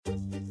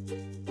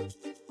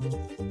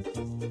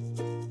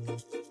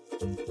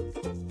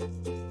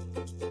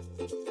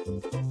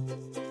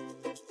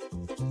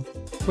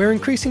We're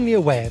increasingly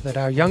aware that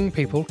our young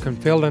people can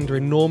feel under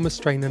enormous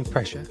strain and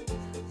pressure,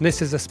 and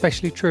this is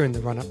especially true in the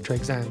run-up to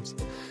exams.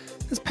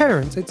 As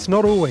parents, it's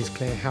not always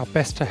clear how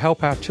best to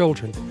help our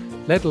children,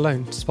 let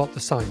alone spot the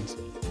signs.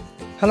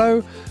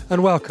 Hello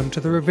and welcome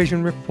to the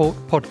Revision Report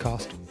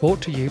podcast,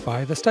 brought to you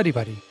by The Study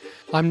Buddy.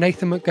 I'm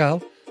Nathan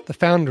McGurl, the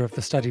founder of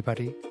The Study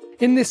Buddy.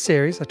 In this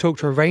series, I talk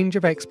to a range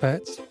of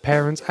experts,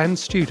 parents and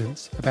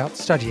students about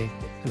studying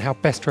and how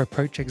best to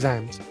approach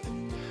exams.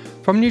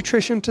 From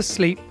nutrition to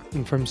sleep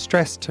and from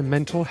stress to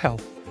mental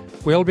health,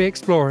 we'll be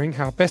exploring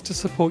how best to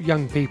support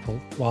young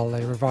people while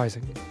they're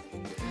revising.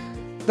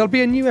 There'll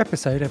be a new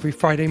episode every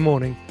Friday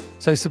morning,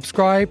 so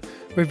subscribe,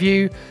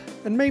 review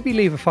and maybe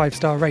leave a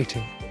 5-star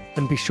rating.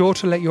 And be sure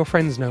to let your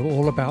friends know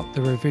all about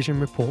the Revision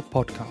Report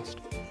podcast.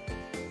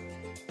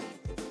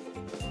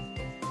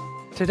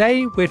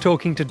 Today we're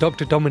talking to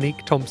Dr.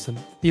 Dominique Thompson.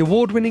 The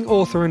award-winning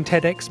author and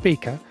TEDx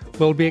speaker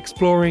will be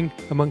exploring,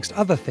 amongst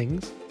other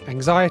things,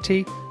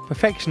 anxiety,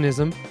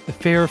 perfectionism, the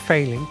fear of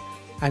failing,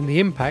 and the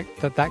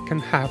impact that can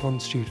have on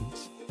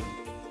students.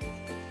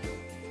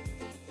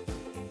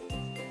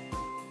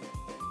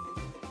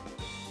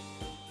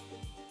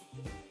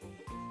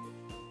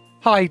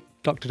 Hi,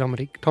 Dr.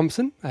 Dominique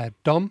Thompson.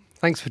 Dom,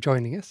 thanks for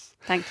joining us.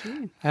 Thank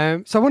you.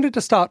 So I wanted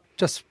to start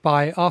just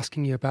by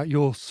asking you about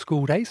your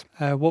school days.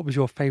 What was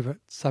your favourite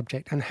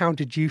subject and how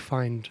did you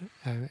find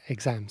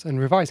exams and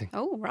revising?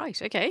 Oh,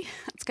 right. Okay.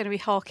 That's going to be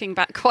harking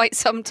back quite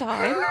some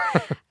time.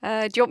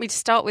 Do you want me to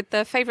start with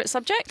the favourite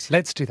subject?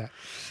 Let's do that.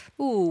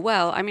 Oh,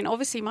 well, I mean,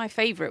 obviously my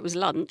favourite was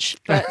lunch,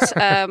 but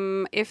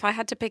if I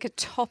had to pick a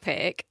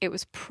topic, it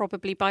was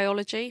probably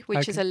biology,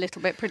 which is a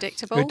little bit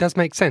predictable. It does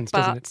make sense,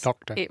 doesn't it,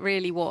 Doctor? It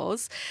really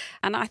was.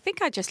 And I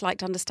think I just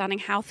liked understanding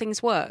how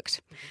things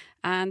worked.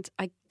 And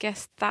I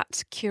guess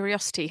that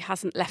curiosity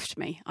hasn't left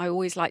me. I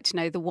always like to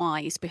know the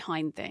whys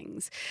behind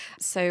things.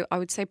 So I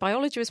would say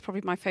biology was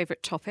probably my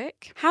favourite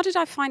topic. How did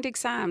I find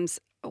exams?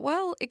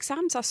 Well,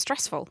 exams are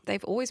stressful.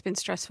 They've always been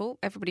stressful.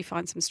 Everybody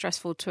finds them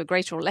stressful to a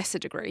greater or lesser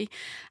degree.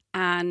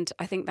 And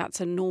I think that's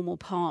a normal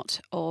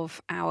part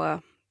of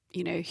our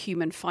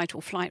human fight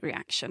or flight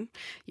reaction.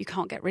 You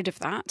can't get rid of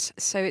that.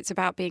 So it's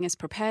about being as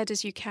prepared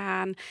as you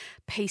can,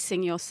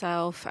 pacing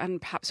yourself,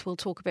 and perhaps we'll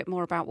talk a bit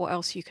more about what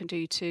else you can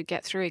do to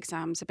get through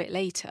exams a bit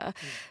later.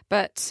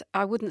 But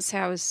I wouldn't say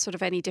I was sort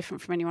of any different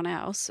from anyone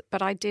else,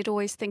 but I did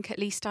always think at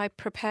least I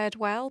prepared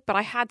well. But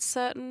I had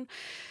certain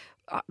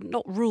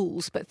not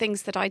rules, but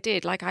things that I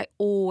did. Like I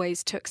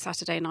always took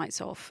Saturday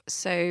nights off.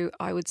 So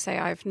I would say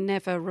I've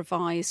never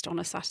revised on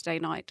a Saturday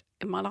night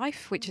in my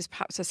life, which is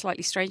perhaps a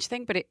slightly strange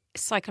thing, but it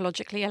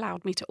psychologically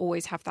allowed me to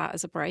always have that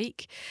as a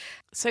break.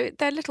 So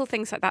there are little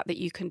things like that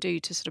you can do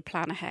to sort of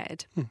plan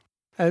ahead.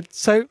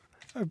 So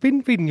I've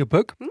been reading your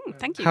book,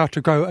 Thank you. How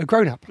to Grow a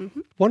Grown-Up.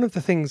 Mm-hmm. One of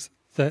the things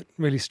that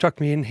really struck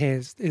me in here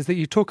is that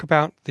you talk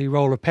about the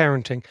role of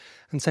parenting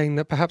and saying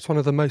that perhaps one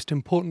of the most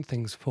important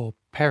things for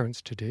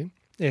parents to do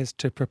is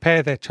to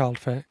prepare their child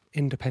for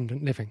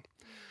independent living.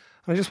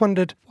 And I just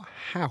wondered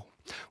how.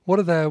 What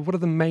are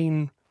the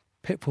main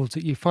pitfalls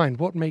that you find?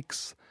 What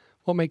makes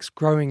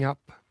growing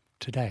up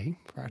today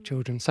for our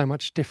children so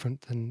much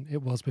different than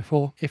it was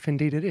before, if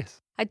indeed it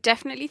is? I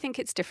definitely think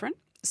it's different.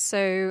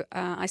 So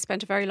I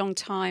spent a very long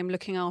time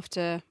looking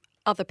after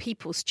other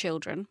people's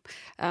children.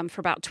 For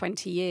about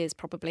 20 years,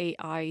 probably,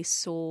 I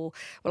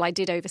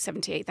did over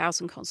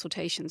 78,000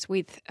 consultations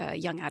with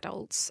young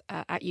adults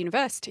at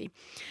university.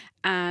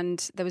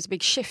 And there was a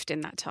big shift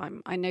in that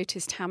time. I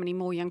noticed how many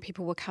more young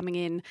people were coming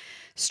in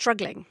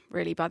struggling,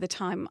 really, by the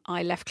time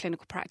I left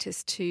clinical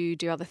practice to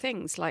do other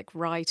things like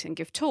write and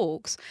give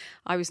talks.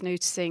 I was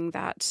noticing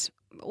that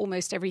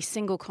almost every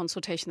single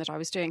consultation that I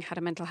was doing had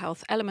a mental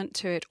health element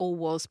to it or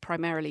was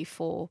primarily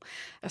for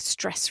a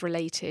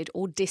stress-related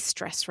or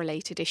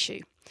distress-related issue.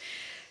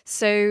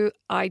 So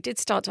I did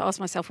start to ask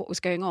myself what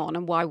was going on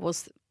and why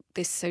was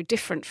this so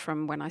different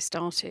from when I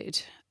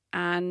started.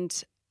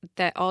 And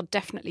there are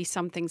definitely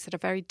some things that are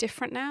very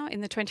different now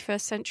in the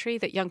 21st century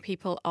that young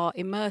people are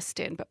immersed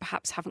in, but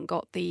perhaps haven't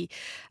got the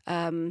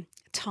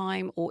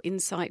time or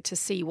insight to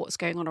see what's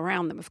going on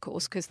around them, of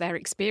course, because they're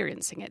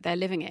experiencing it, they're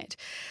living it.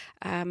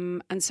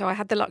 And so I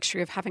had the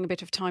luxury of having a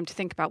bit of time to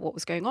think about what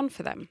was going on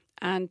for them.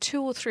 And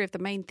 2 or 3 of the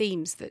main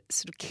themes that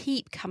sort of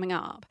keep coming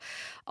up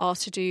are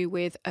to do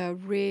with a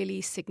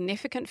really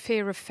significant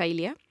fear of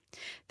failure.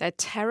 They're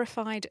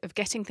terrified of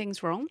getting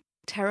things wrong,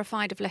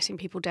 terrified of letting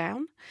people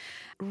down,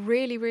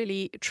 really,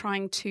 really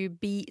trying to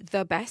be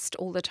the best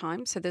all the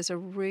time. So there's a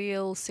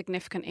real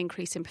significant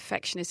increase in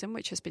perfectionism,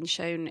 which has been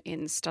shown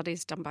in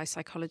studies done by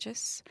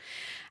psychologists.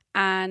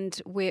 And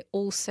we're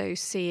also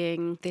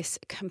seeing this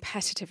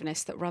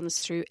competitiveness that runs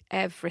through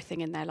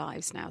everything in their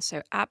lives now.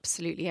 So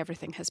absolutely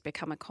everything has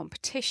become a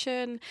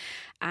competition,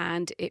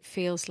 and it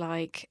feels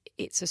like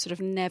it's a sort of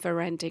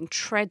never-ending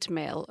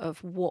treadmill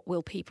of what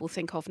will people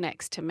think of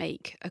next to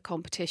make a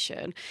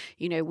competition.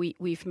 You know,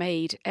 we've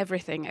made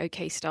everything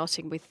okay,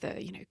 starting with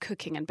the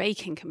cooking and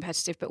baking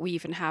competitive, but we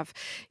even have,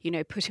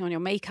 putting on your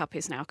makeup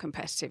is now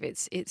competitive.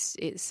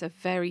 It's a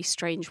very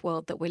strange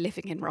world that we're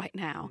living in right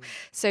now.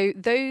 So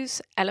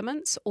those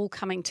elements all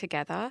coming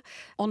together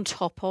on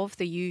top of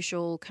the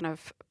usual kind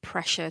of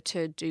pressure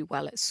to do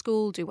well at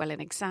school, do well in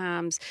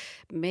exams,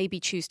 maybe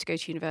choose to go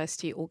to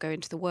university or go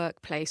into the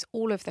workplace,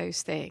 all of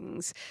those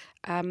things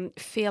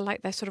feel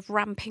like they're sort of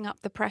ramping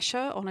up the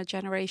pressure on a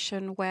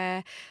generation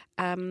where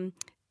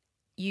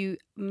you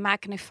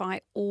magnify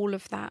all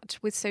of that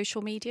with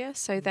social media.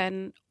 So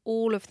then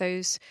all of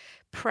those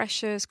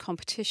pressures,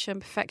 competition,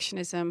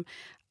 perfectionism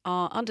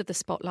are under the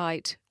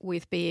spotlight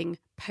with being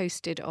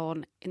posted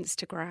on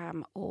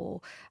Instagram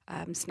or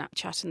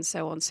Snapchat and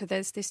so on. So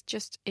there's this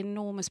just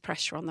enormous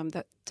pressure on them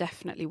that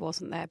definitely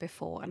wasn't there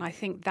before. And I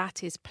think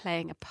that is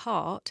playing a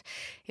part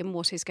in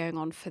what is going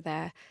on for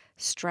their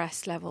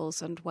stress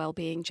levels and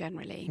well-being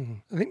generally.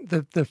 I think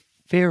the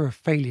fear of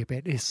failure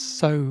bit is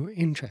so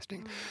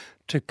interesting.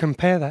 To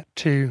compare that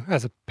to,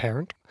 as a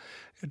parent,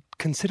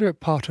 consider it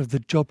part of the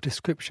job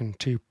description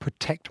to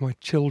protect my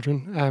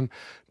children,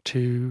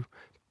 to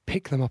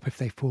pick them up if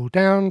they fall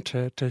down,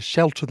 to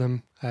shelter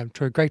them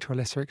to a greater or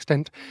lesser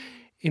extent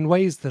in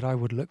ways that I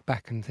would look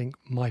back and think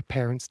my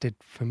parents did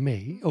for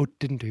me, or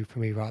didn't do for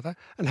me rather.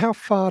 And how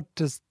far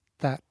does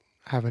that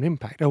have an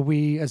impact? Are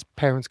we as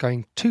parents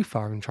going too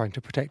far in trying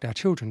to protect our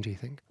children, do you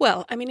think?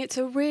 Well, I mean, it's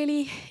a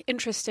really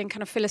interesting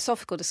kind of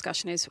philosophical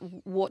discussion is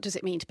what does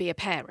it mean to be a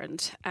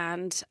parent?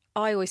 And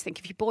I always think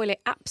if you boil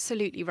it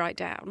absolutely right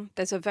down,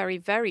 there's a very,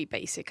 very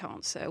basic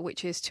answer,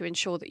 which is to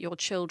ensure that your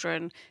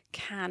children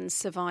can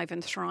survive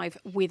and thrive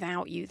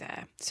without you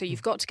there. So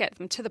you've got to get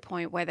them to the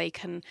point where they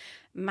can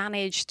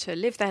manage to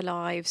live their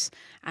lives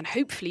and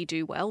hopefully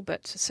do well,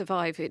 but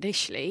survive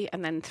initially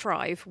and then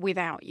thrive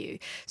without you.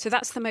 So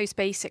that's the most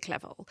basic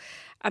level.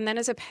 And then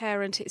as a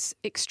parent, it's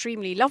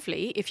extremely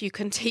lovely if you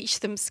can teach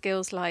them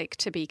skills like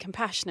to be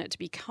compassionate, to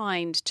be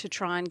kind, to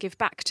try and give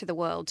back to the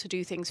world, to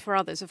do things for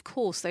others. Of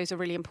course, those are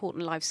really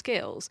important life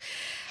skills.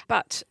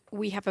 But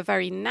we have a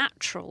very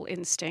natural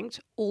instinct,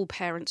 all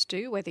parents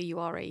do, whether you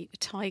are a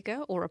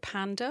tiger or a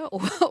panda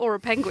or a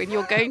penguin,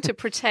 you're going to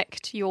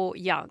protect your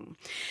young.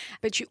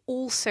 But you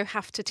also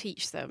have to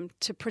teach them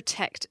to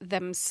protect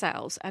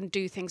themselves and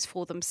do things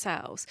for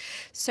themselves.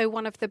 So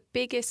one of the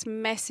biggest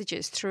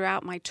messages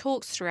throughout my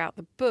talks, throughout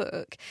the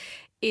book,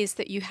 is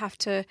that you have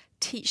to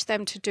teach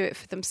them to do it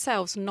for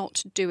themselves,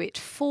 not do it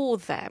for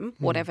them,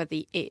 whatever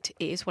the it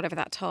is, whatever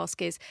that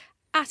task is,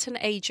 at an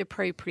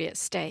age-appropriate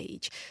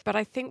stage. But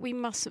I think we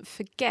mustn't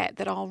forget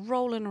that our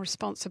role and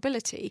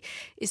responsibility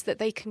is that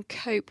they can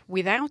cope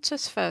without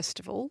us, first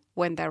of all,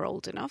 when they're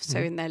old enough, so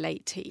in their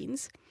late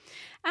teens,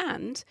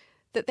 and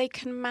that they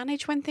can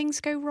manage when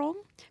things go wrong.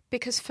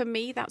 Because for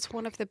me, that's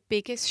one of the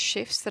biggest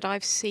shifts that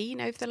I've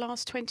seen over the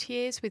last 20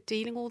 years with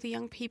dealing with all the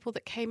young people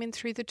that came in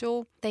through the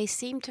door. They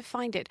seem to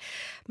find it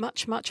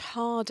much, much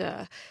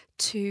harder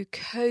to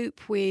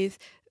cope with,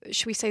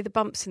 should we say, the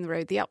bumps in the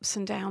road, the ups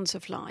and downs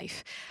of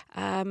life.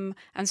 And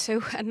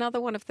so another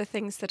one of the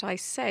things that I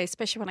say,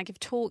 especially when I give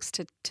talks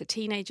to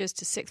teenagers,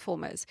 to sixth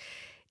formers,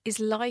 is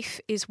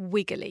life is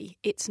wiggly.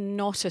 It's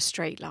not a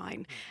straight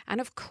line. And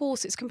of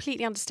course, it's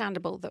completely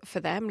understandable that for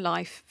them,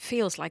 life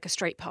feels like a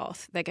straight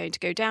path. They're going to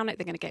go down it.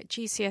 They're going to get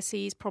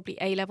GCSEs, probably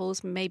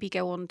A-levels, maybe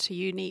go on to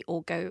uni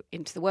or go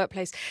into the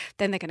workplace.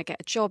 Then they're going to get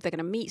a job. They're going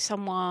to meet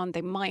someone.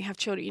 They might have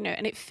children,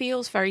 and it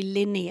feels very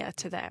linear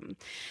to them.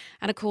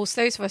 And of course,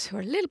 those of us who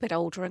are a little bit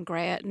older and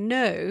greyer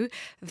know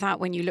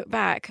that when you look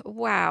back,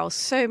 wow,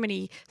 so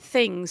many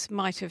things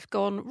might have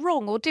gone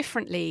wrong or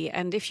differently.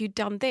 And if you'd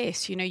done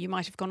this, you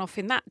might have gone off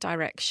in that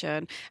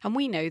direction. And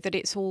we know that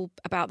it's all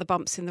about the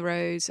bumps in the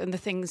roads and the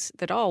things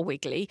that are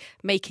wiggly,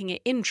 making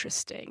it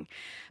interesting.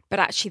 But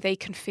actually they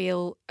can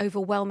feel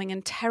overwhelming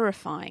and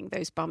terrifying,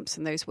 those bumps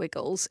and those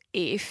wiggles,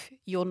 if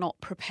you're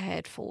not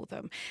prepared for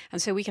them.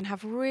 And so we can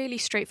have really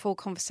straightforward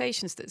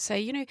conversations that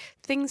say,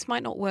 things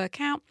might not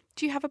work out.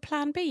 Do you have a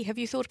plan B? Have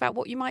you thought about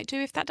what you might do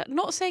if that...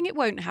 Not saying it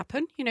won't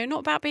happen, not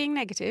about being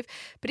negative,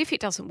 but if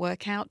it doesn't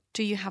work out,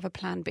 do you have a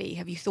plan B?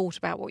 Have you thought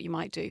about what you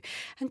might do?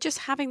 And just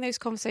having those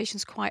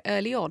conversations quite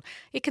early on.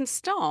 It can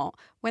start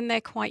when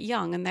they're quite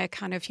young and they're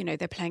kind of,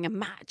 they're playing a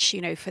match,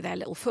 for their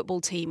little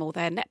football team or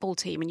their netball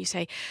team. And you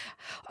say,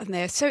 and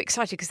they're so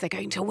excited because they're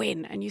going to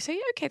win. And you say,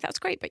 okay, that's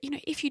great. But,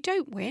 if you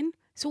don't win,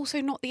 it's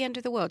also not the end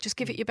of the world. Just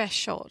give it your best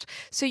shot.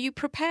 So you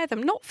prepare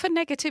them not for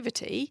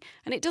negativity,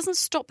 and it doesn't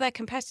stop their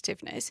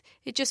competitiveness.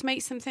 It just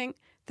makes them think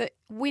that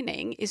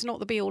winning is not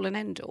the be-all and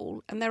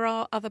end-all, and there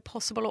are other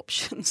possible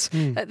options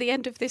at the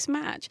end of this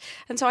match.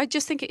 And so I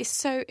just think it is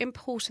so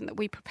important that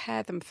we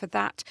prepare them for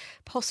that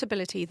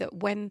possibility that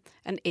when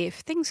and if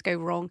things go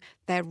wrong,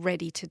 they're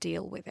ready to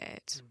deal with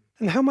it.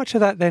 And how much of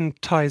that then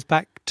ties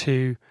back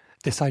to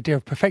this idea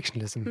of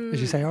perfectionism,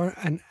 as you say, or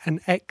an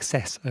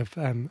excess of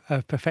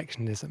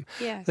perfectionism,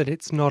 Yes. that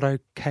it's not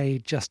okay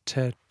just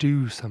to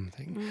do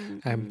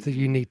something, that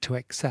you need to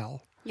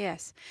excel.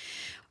 Yes.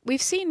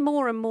 We've seen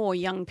more and more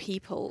young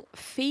people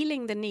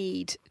feeling the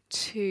need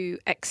to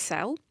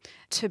excel,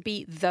 to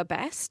be the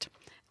best,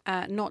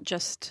 not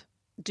just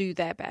do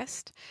their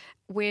best,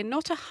 we're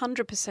not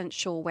 100%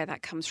 sure where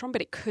that comes from,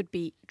 but it could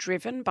be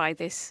driven by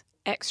this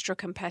extra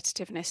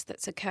competitiveness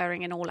that's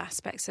occurring in all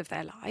aspects of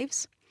their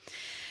lives.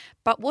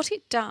 But what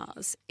it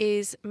does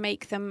is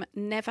make them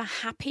never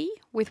happy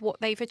with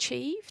what they've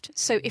achieved.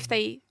 So if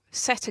they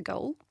set a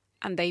goal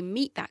and they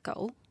meet that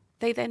goal,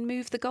 they then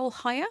move the goal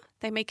higher.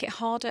 They make it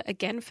harder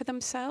again for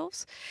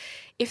themselves.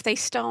 If they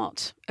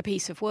start a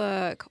piece of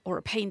work or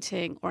a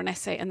painting or an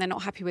essay and they're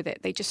not happy with it,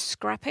 they just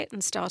scrap it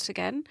and start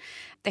again.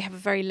 They have a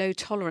very low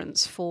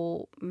tolerance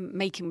for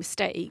making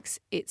mistakes.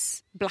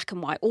 It's black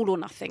and white, all or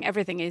nothing.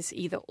 Everything is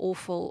either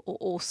awful or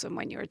awesome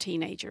when you're a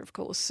teenager, of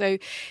course. So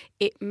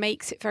it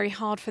makes it very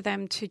hard for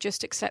them to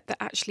just accept that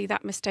actually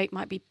that mistake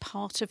might be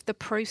part of the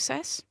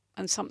process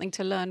and something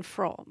to learn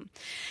from.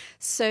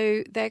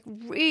 So they're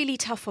really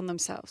tough on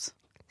themselves,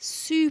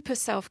 super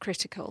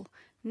self-critical,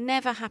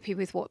 never happy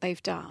with what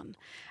they've done.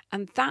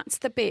 And that's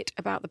the bit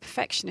about the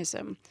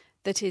perfectionism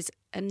that is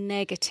a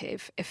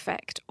negative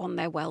effect on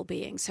their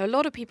well-being. So a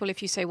lot of people,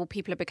 if you say, well,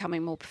 people are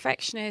becoming more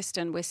perfectionist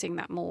and we're seeing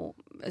that more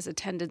as a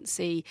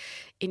tendency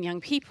in young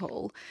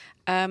people,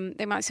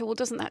 they might say, well,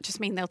 doesn't that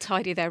just mean they'll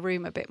tidy their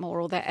room a bit more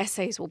or their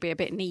essays will be a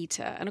bit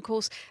neater? And of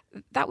course,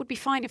 that would be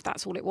fine if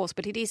that's all it was,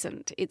 but it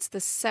isn't. It's the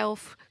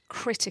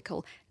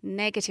self-critical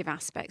negative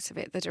aspects of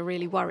it that are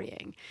really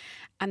worrying.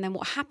 And then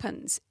what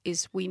happens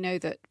is we know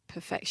that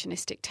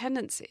perfectionistic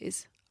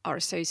tendencies are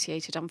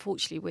associated,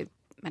 unfortunately, with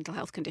mental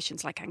health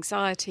conditions like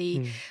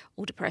anxiety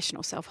or depression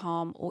or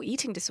self-harm or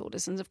eating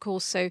disorders. And of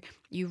course, so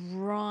you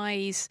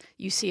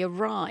see a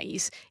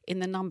rise in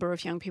the number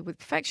of young people with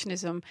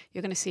perfectionism.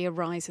 You're going to see a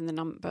rise in the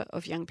number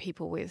of young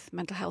people with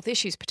mental health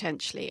issues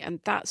potentially.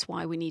 And that's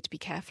why we need to be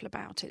careful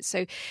about it.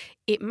 So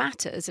it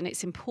matters and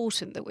it's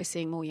important that we're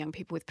seeing more young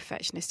people with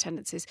perfectionist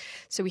tendencies.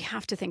 So we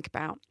have to think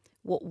about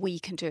what we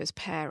can do as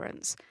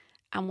parents.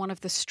 And one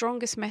of the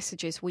strongest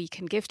messages we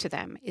can give to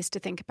them is to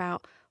think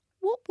about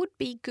what would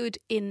be good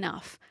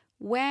enough?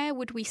 Where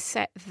would we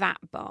set that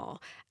bar?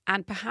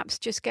 And perhaps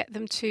just get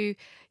them to,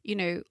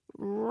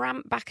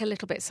 ramp back a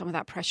little bit some of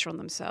that pressure on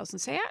themselves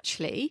and say,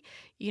 actually,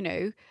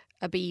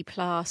 a B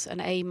plus, an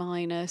A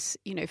minus,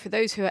 for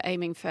those who are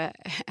aiming for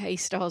A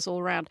stars all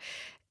around,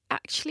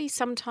 actually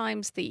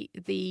sometimes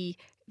the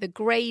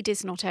grade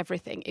is not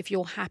everything. If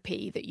you're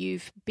happy that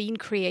you've been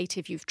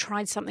creative, you've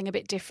tried something a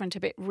bit different, a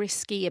bit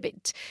risky, a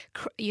bit,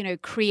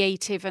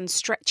 creative and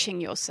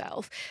stretching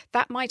yourself,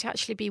 that might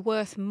actually be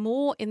worth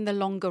more in the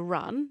longer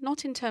run,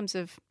 not in terms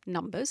of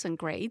numbers and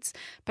grades,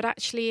 but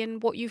actually in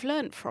what you've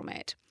learned from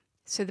it.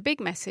 So the big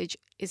message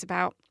is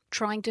about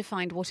trying to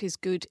find what is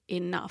good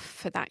enough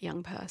for that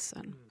young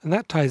person. And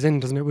that ties in,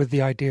 doesn't it, with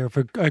the idea of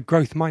a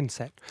growth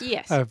mindset?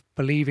 Yes. Of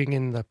believing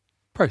in the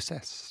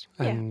process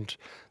and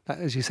that,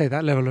 as you say,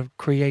 that level of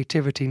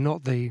creativity,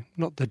 not the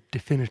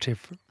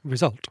definitive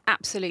result.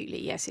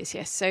 Absolutely, yes.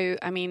 So,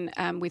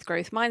 with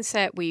growth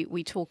mindset,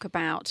 we talk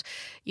about,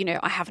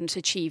 I haven't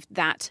achieved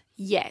that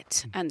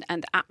yet,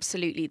 and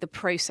absolutely the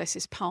process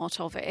is part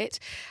of it.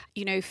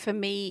 For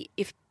me,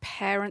 if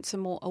parents are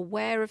more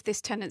aware of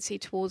this tendency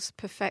towards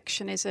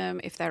perfectionism,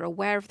 if they're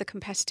aware of the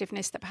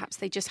competitiveness that perhaps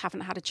they just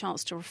haven't had a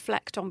chance to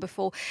reflect on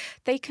before,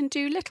 they can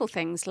do little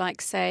things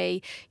like,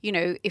 say,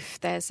 if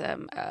there's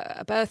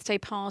a birthday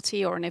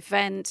party or an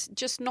event,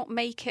 just not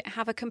make it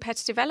have a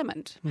competitive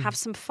element. Have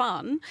some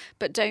fun,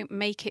 but don't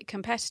make it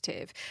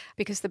competitive.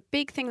 Because the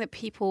big thing that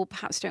people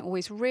perhaps don't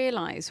always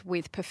realise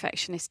with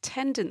perfectionist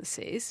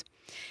tendencies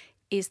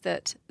is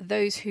that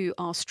those who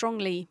are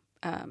strongly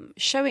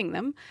showing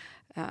them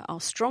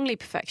are strongly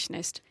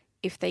perfectionist.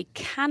 If they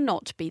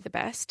cannot be the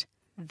best,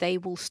 they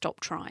will stop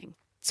trying.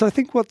 So I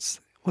think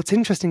what's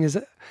interesting is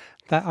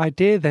that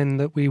idea then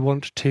that we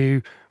want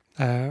to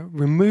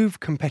remove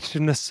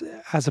competitiveness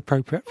as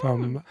appropriate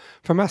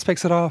from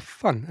aspects that are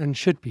fun and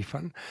should be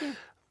fun,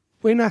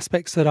 in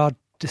aspects that are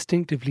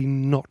distinctively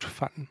not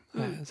fun,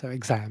 so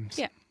exams,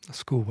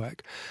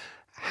 schoolwork.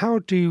 How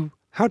do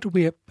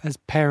we as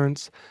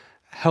parents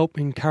help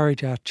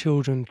encourage our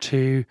children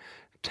to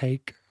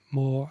take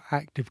more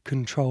active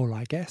control,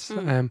 I guess,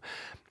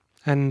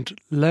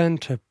 and learn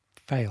to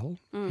fail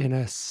in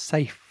a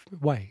safe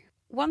way?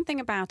 One thing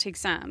about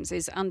exams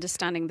is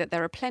understanding that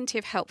there are plenty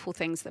of helpful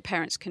things that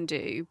parents can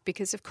do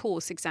because, of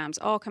course, exams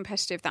are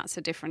competitive. That's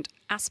a different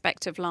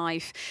aspect of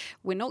life.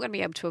 We're not going to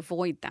be able to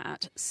avoid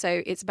that.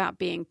 So it's about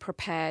being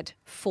prepared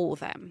for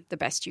them the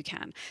best you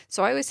can.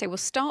 So I always say we'll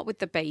start with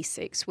the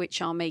basics,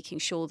 which are making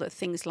sure that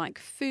things like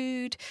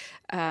food,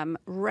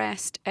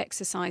 rest,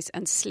 exercise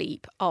and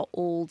sleep are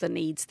all the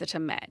needs that are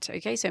met.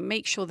 Okay, so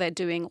make sure they're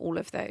doing all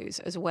of those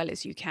as well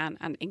as you can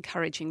and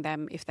encouraging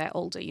them, if they're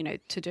older,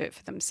 to do it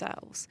for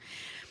themselves.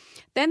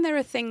 Then there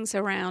are things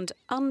around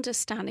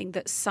understanding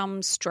that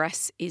some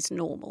stress is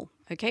normal.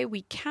 Okay,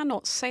 we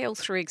cannot sail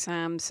through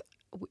exams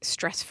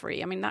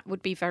stress-free. That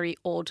would be very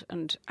odd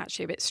and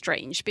actually a bit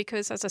strange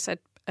because, as I said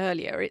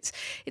earlier.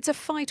 It's a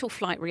fight or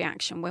flight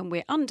reaction. When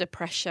we're under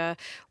pressure,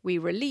 we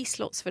release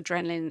lots of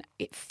adrenaline.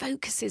 It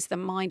focuses the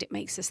mind. It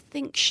makes us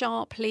think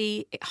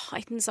sharply. It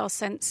heightens our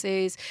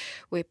senses.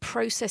 We're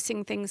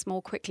processing things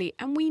more quickly.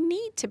 And we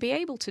need to be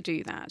able to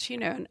do that,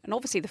 And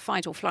obviously the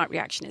fight or flight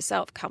reaction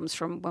itself comes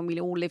from when we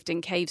all lived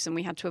in caves and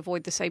we had to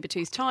avoid the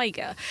saber-toothed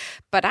tiger.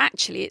 But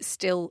actually it's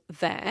still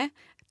there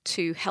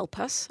to help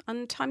us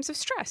in times of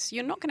stress.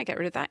 You're not going to get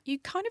rid of that. You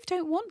kind of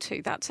don't want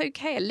to. That's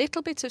okay. A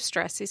little bit of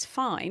stress is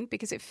fine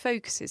because it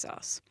focuses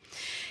us.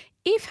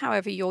 If,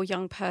 however, your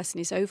young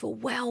person is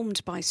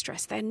overwhelmed by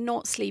stress, they're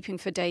not sleeping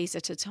for days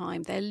at a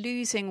time, they're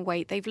losing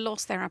weight, they've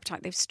lost their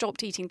appetite, they've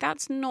stopped eating,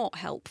 that's not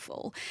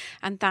helpful.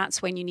 And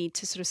that's when you need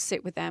to sort of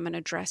sit with them and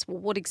address, well,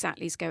 what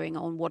exactly is going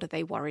on? What are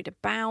they worried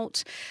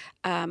about?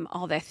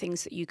 Are there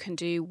things that you can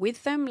do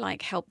with them,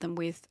 like help them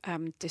with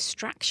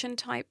distraction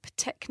type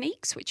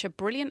techniques, which are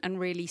brilliant and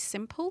really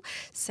simple?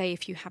 Say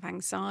if you have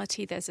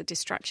anxiety, there's a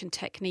distraction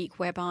technique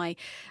whereby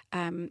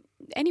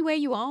anywhere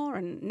you are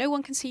and no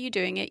one can see you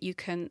doing it, you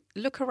can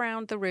look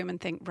around the room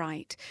and think,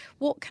 right,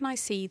 what can I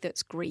see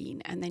that's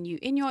green? And then you,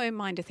 in your own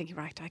mind, are thinking,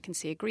 right, I can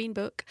see a green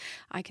book,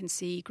 I can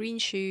see green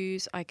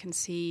shoes, I can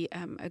see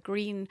a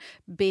green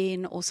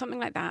bin or something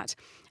like that.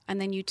 And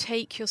then you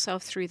take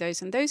yourself through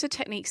those. And those are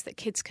techniques that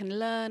kids can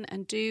learn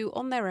and do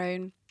on their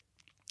own,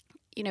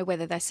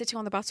 whether they're sitting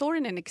on the bus or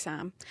in an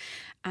exam.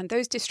 And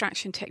those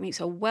distraction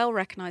techniques are well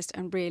recognised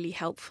and really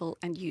helpful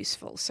and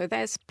useful. So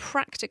there's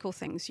practical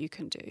things you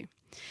can do.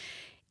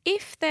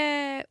 If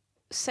they're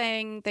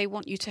saying they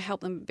want you to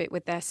help them a bit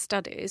with their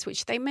studies,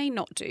 which they may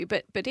not do,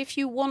 but if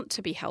you want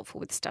to be helpful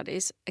with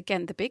studies,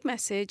 again, the big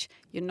message,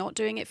 you're not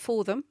doing it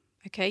for them,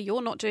 okay?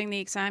 You're not doing the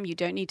exam, you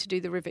don't need to do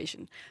the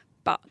revision.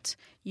 But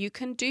you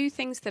can do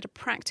things that are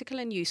practical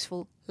and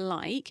useful,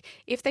 like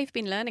if they've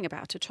been learning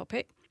about a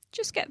topic,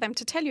 just get them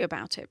to tell you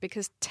about it,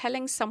 because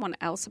telling someone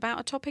else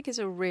about a topic is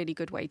a really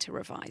good way to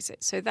revise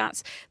it. So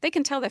they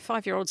can tell their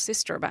 5-year-old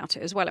sister about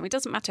it as well. I mean, it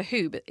doesn't matter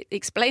who, but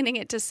explaining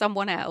it to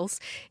someone else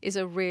is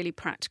a really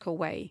practical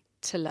way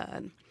to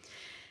learn.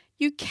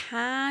 You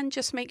can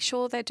just make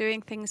sure they're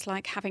doing things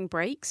like having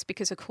breaks,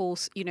 because, of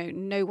course,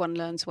 no one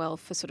learns well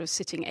for sort of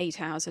sitting 8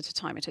 hours at a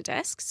time at a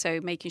desk.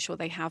 So making sure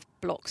they have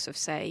blocks of,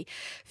 say,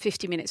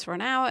 50 minutes or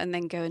an hour, and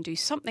then go and do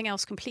something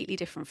else completely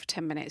different for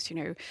 10 minutes.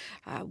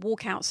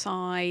 Walk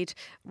outside,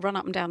 run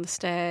up and down the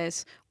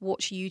stairs,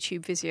 watch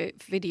YouTube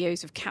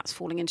videos of cats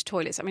falling into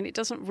toilets. I mean, it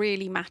doesn't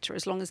really matter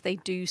as long as they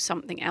do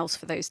something else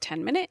for those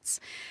 10 minutes.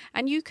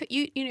 And you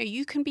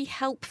can be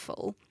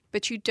helpful,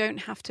 but you don't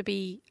have to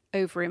be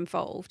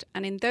over-involved.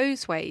 And in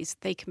those ways,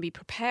 they can be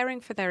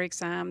preparing for their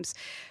exams.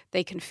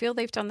 They can feel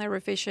they've done their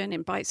revision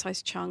in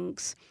bite-sized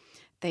chunks.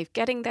 They're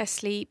getting their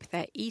sleep.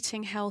 They're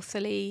eating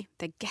healthily.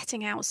 They're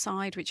getting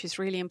outside, which is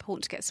really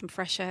important to get some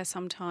fresh air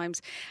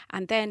sometimes.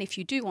 And then if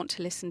you do want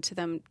to listen to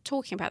them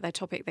talking about their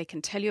topic, they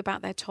can tell you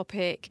about their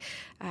topic.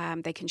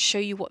 They can show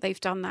you what they've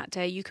done that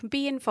day. You can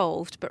be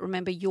involved, but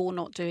remember, you're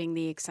not doing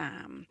the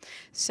exam.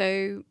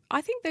 So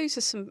I think those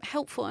are some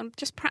helpful and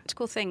just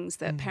practical things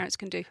that parents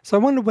can do. So I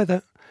wonder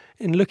whether,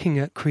 in looking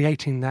at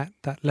creating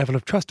that level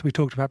of trust we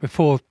talked about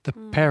before, the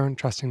parent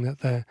trusting that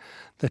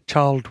the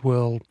child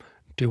will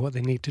do what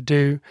they need to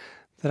do,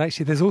 that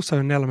actually there's also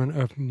an element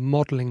of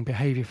modelling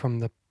behaviour from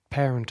the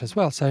parent as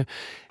well. So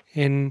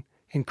in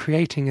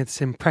creating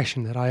this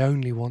impression that I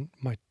only want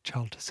my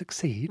child to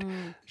succeed,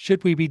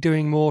 should we be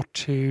doing more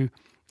to,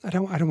 I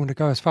don't want to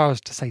go as far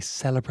as to say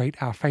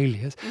celebrate our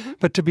failures,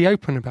 but to be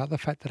open about the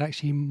fact that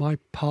actually my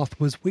path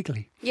was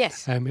wiggly.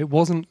 Yes. It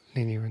wasn't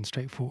linear and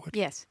straightforward.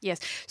 Yes.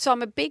 So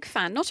I'm a big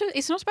fan.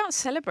 It's not about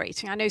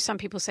celebrating. I know some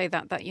people say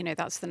that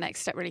that's the next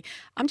step, really.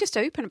 I'm just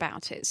open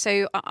about it.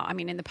 So, I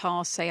mean, in the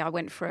past, say I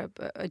went for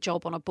a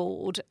job on a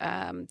board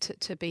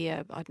to be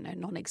a, I don't know,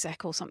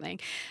 non-exec or something.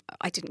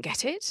 I didn't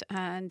get it.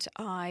 And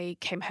I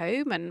came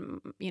home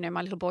and,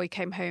 my little boy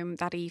came home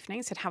that evening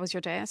and said, "How was your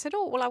day?" I said,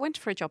 "Oh, well, I went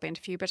for a job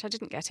interview, but I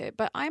didn't get it.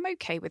 But I'm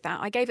okay with that.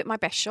 I gave it my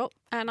best shot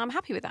and I'm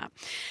happy with that."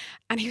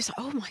 And he was like,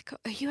 "Oh my God,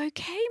 are you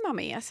okay,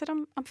 Mummy?" I said,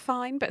 I'm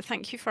fine, but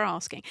thank you for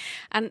asking.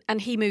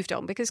 And he moved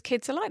on, because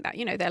kids are like that.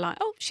 They're like,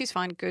 "Oh, she's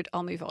fine, good,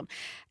 I'll move on."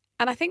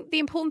 And I think the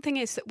important thing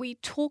is that we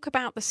talk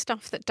about the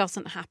stuff that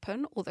doesn't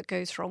happen or that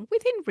goes wrong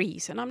within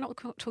reason. I'm not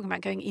talking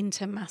about going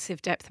into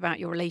massive depth about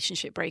your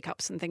relationship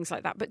breakups and things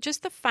like that, but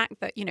just the fact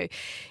that,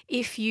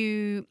 if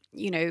you,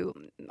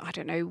 I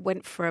don't know,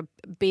 went for a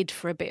bid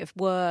for a bit of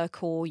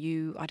work, or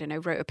you, I don't know,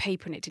 wrote a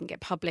paper and it didn't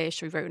get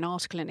published, or you wrote an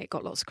article and it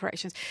got lots of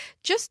corrections,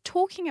 just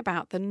talking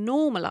about the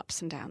normal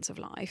ups and downs of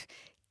life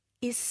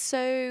is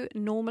so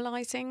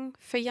normalising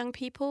for young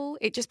people.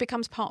 It just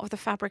becomes part of the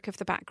fabric of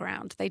the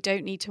background. They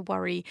don't need to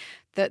worry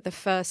that the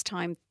first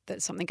time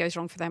that something goes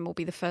wrong for them will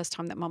be the first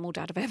time that mum or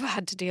dad have ever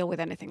had to deal with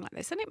anything like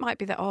this. And it might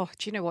be that, oh,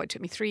 do you know what? It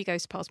took me 3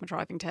 goes to pass my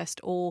driving test.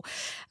 Or,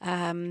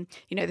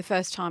 the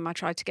first time I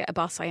tried to get a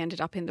bus, I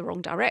ended up in the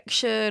wrong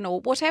direction,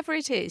 or whatever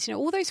it is.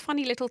 All those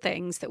funny little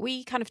things that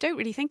we kind of don't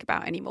really think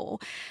about anymore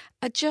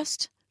are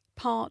just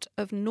part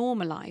of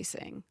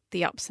normalising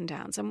the ups and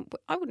downs. And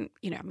I wouldn't,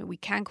 we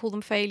can call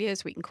them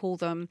failures, we can call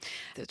them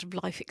the sort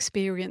of life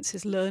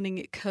experiences,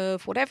 learning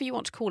curve, whatever you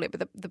want to call it.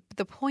 But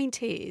the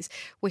point is,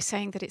 we're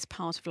saying that it's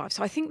part of life.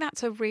 So I think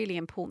that's a really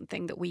important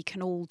thing that we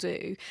can all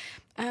do.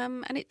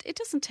 And it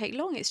doesn't take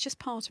long. It's just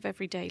part of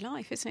everyday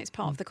life, isn't it? It's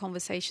part of the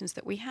conversations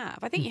that we have.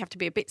 I think you have to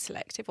be a bit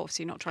selective.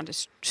 Obviously, not trying to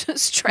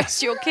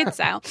stress your kids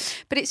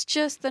out, but it's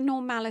just the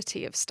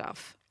normality of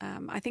stuff.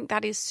 I think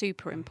that is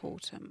super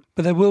important.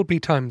 But there will be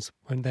times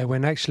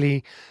when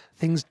actually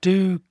things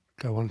do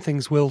go on,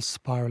 things will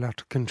spiral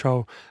out of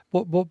control.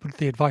 What would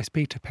the advice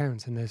be to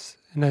parents in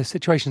those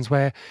situations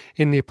where,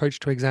 in the approach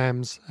to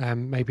exams,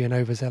 maybe an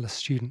overzealous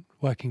student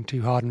working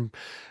too hard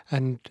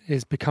and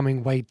is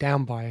becoming weighed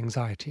down by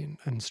anxiety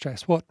and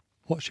stress? What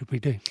should we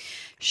do?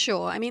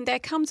 Sure. I mean, there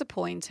comes a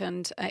point,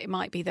 and it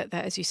might be that,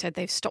 as you said,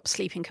 they've stopped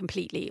sleeping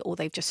completely, or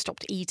they've just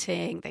stopped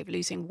eating, they're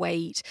losing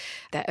weight,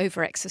 they're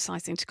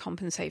over-exercising to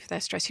compensate for their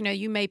stress.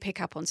 You may pick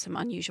up on some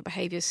unusual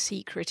behaviours,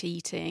 secret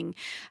eating,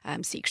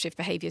 secretive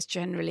behaviours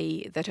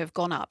generally that have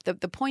gone up.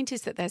 The point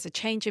is that there's a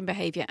change in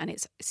behaviour and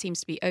it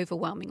seems to be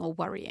overwhelming or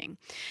worrying.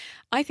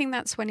 I think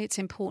that's when it's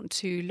important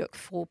to look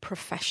for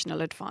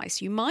professional advice.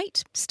 You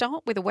might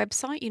start with a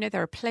website.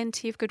 There are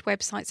plenty of good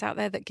websites out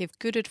there that give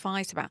good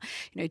advice about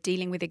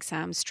dealing with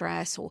exam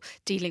stress or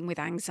dealing with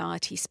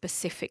anxiety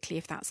specifically,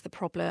 if that's the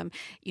problem.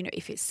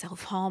 If it's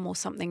self-harm or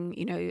something,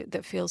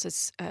 that feels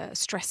as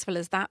stressful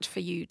as that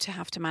for you to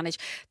have to manage,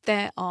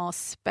 there are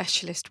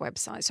specialist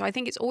websites. So I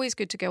think it's always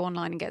good to go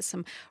online and get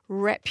some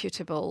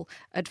reputable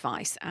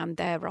advice. And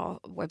there are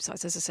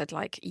websites, as I said,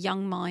 like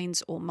Young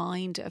Minds or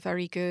Mind are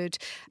very good.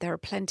 There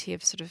are plenty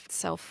of sort of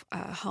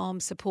self-harm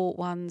support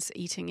ones,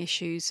 eating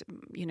issues,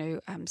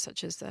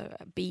 such as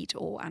BEAT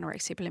or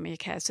anorexia bulimia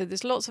care. So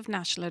there's lots of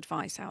national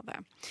advice out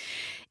there.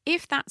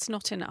 If that's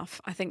not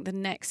enough, I think the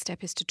next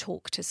step is to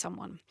talk to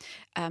someone.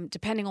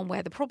 Depending on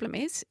where the problem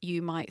is,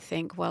 you might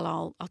think,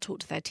 well, I'll talk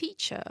to their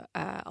teacher.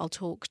 I'll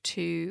talk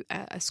to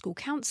a school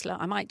counsellor.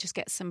 I might just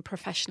get some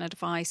professional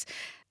advice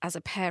as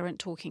a parent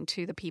talking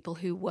to the people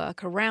who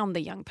work around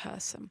the young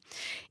person.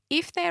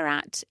 If they're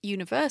at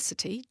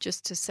university,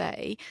 just to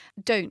say,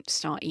 don't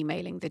start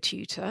emailing the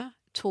tutor.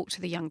 Talk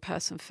to the young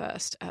person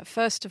first.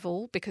 First of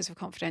all, because of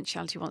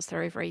confidentiality, once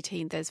they're over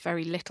 18, there's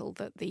very little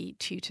that the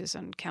tutors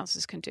and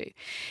counsellors can do.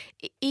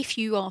 If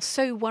you are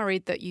so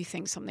worried that you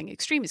think something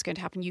extreme is going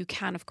to happen, you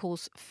can, of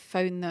course,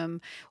 phone them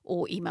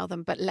or email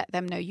them, but let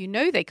them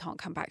know they can't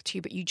come back to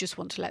you, but you just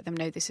want to let them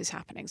know this is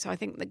happening. So I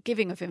think the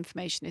giving of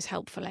information is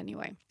helpful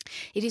anyway.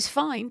 It is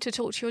fine to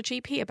talk to your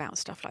GP about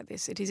stuff like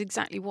this. It is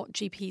exactly what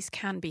GPs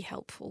can be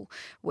helpful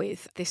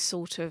with, this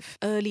sort of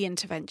early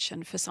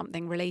intervention for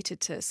something related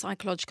to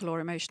psychological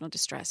or emotional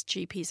distress.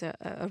 GPs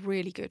are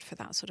really good for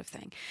that sort of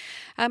thing.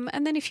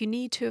 And then if you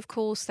need to, of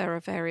course, there are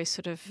various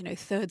sort of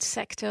third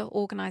sector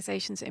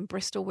organisations. In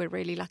Bristol, we're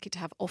really lucky to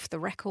have Off the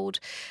Record,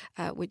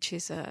 which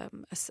is a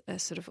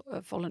sort of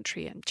a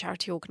voluntary and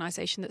charity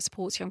organisation that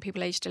supports young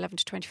people aged 11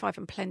 to 25,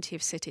 and plenty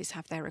of cities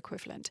have their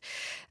equivalent,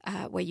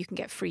 where you can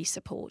get free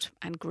support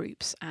and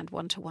groups and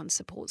one-to-one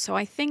support. So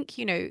I think,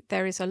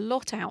 there is a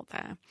lot out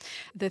there.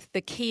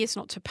 The key is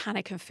not to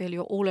panic and feel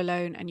you're all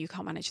alone and you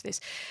can't manage this.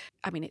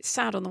 I mean, it's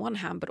sad on the one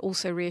hand, but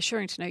also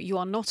reassuring to know you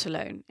are not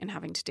alone in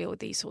having to deal with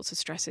these sorts of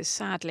stresses.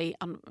 Sadly,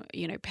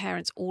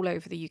 parents all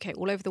over the UK,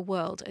 all over the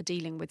world are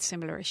dealing with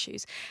similar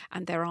issues,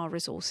 and there are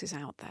resources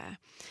out there.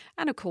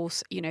 And of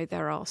course,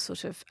 there are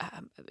sort of,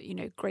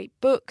 great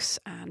books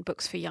and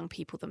books for young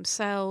people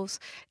themselves.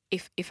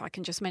 If I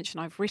can just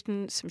mention, I've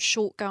written some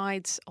short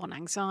guides on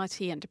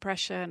anxiety and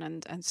depression,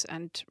 and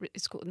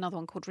it's got another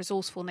one called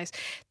Resourcefulness.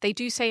 They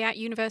do say at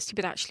university,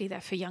 but actually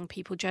they're for young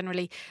people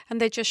generally, and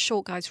they're just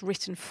short guides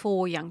written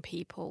for young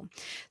people.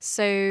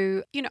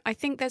 So, I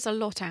think there's a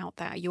lot out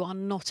there. You are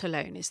not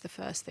alone is the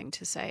first thing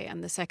to say,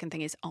 and the second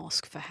thing is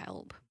ask for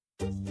help.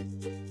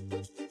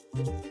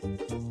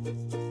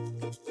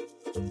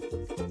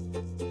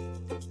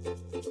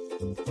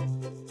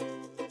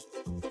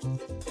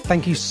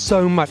 Thank you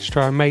so much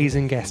to our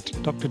amazing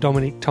guest, Dr.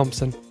 Dominique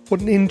Thompson.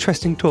 What an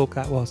interesting talk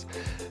that was.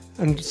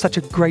 And such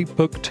a great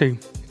book too.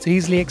 It's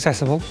easily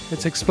accessible.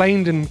 It's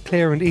explained in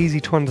clear and easy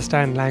to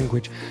understand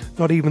language,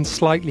 not even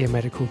slightly a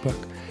medical book.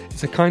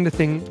 It's the kind of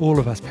thing all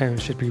of us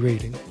parents should be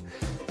reading.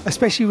 I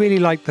especially really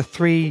like the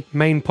 3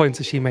 main points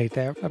that she made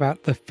there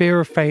about the fear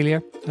of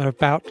failure, and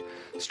about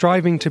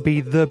striving to be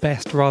the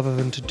best rather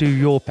than to do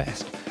your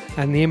best,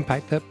 and the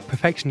impact that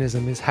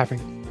perfectionism is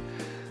having.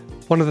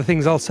 One of the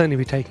things I'll certainly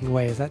be taking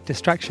away is that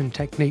distraction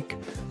technique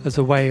as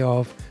a way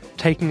of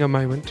taking a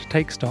moment to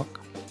take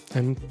stock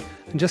and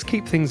just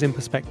keep things in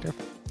perspective.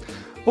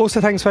 Also,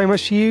 thanks very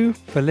much to you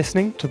for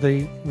listening to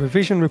the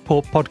Revision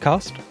Report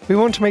podcast. We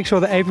want to make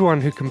sure that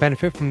everyone who can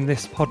benefit from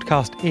this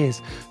podcast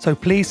is. So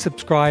please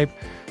subscribe,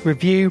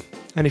 review,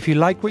 and if you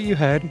like what you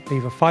heard,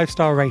 leave a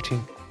 5-star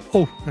rating.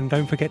 Oh, and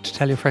don't forget to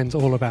tell your friends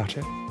all about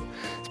it.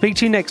 Speak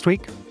to you next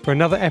week for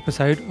another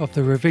episode of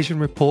the Revision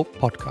Report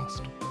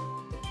podcast.